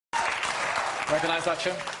Recognise that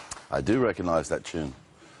tune? I do recognise that tune.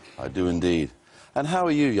 I do indeed. And how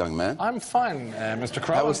are you, young man? I'm fine, Mr.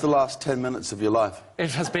 Crowe. How was the last 10 minutes of your life?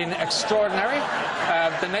 It has been extraordinary.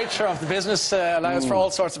 The nature of the business allows for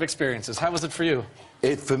all sorts of experiences. How was it for you?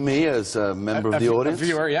 For me, as a member of the audience... A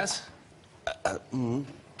viewer, yes? I'm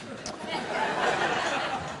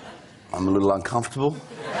a little uncomfortable.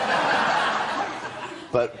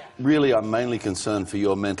 But really, I'm mainly concerned for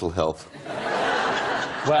your mental health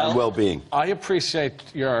and well-being. I appreciate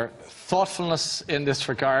your thoughtfulness in this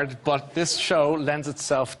regard, but this show lends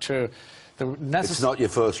itself to the necessary... It's not your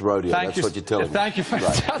first rodeo, that's what you're telling me. Thank you for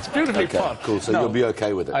right. That's beautifully put. Cool, so you'll be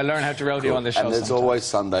okay with it. I learn how to rodeo on this show And there's sometimes. always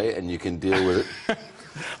Sunday, and you can deal with it.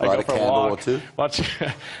 I Light go a for a candle walk, or two.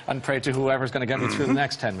 and pray to whoever's going to get me through the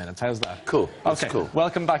next 10 minutes. How's that? Cool, that's okay. cool.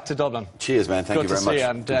 Welcome back to Dublin. Cheers, man, thank you very much.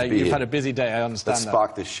 Good to see you, and you've had a busy day, I understand Let's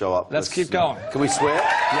spark this show up. Let's keep going. Can we swear?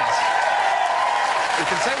 Yes. You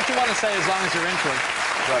can say what you want to say as long as you're into it.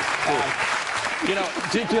 Right, cool. You know,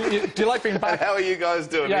 do you like being back? And how are you guys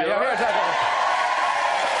doing? Yeah, you're here to talk about...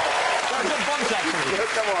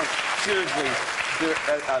 Come on, seriously.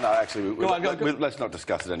 No, actually, Go on. let's not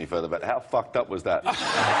discuss it any further, but how fucked up was that?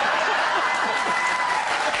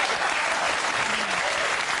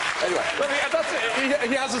 Anyway. Well, that's it.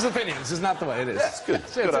 He has his opinions, isn't that the way it is? That's good.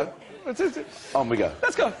 Good. On we go.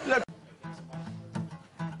 Let's go.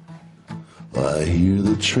 I hear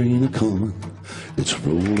the train a-comin', it's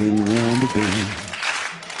rolling around the bend.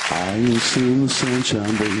 I ain't seen the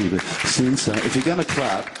sunshine, baby, since I... If you're gonna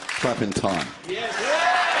clap in time. Yes.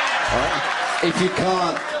 All right? If you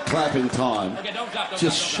can't clap in time, okay, don't clap,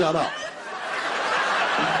 just shut up.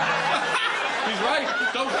 He's right.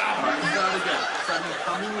 Don't clap. Start again. So I'm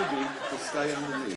humming with you to stay underneath.